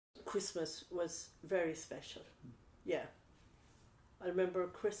Christmas was very special. Yeah. I remember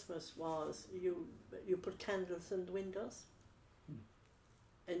Christmas was, you put candles in the windows.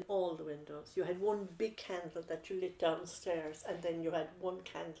 In all the windows. You had one big candle that you lit downstairs, and then you had one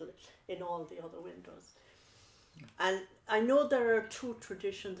candle in all the other windows. And I know there are two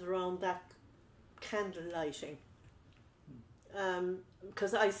traditions around that candle lighting.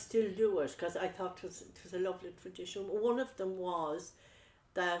 Because I still do it, because I thought it was a lovely tradition. One of them was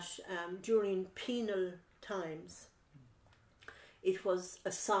that during penal times, it was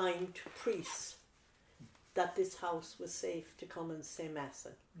a sign to priests that this house was safe to come and say Mass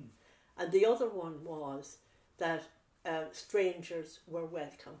in. And the other one was that strangers were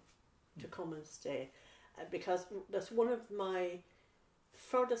welcome to come and stay. Because that's one of my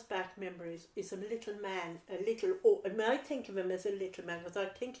furthest back memories is a little man, I think of him as a little man, because I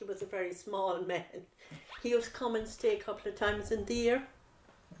think he was a very small man. He used to come and stay a couple of times in the year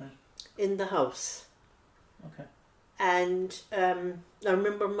in the house. Okay. And I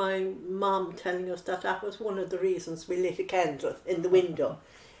remember my mum telling us that was one of the reasons we lit a candle in the window.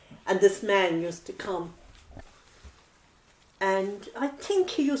 And this man used to come. And I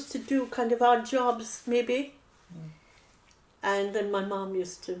think he used to do kind of odd jobs, maybe. And then my mum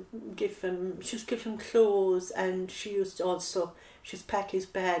used to give him clothes, and she used to also, she'd pack his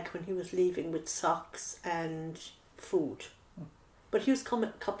bag when he was leaving with socks and food. But he was coming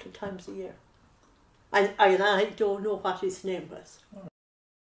a couple of times a year. And I don't know what his name was. All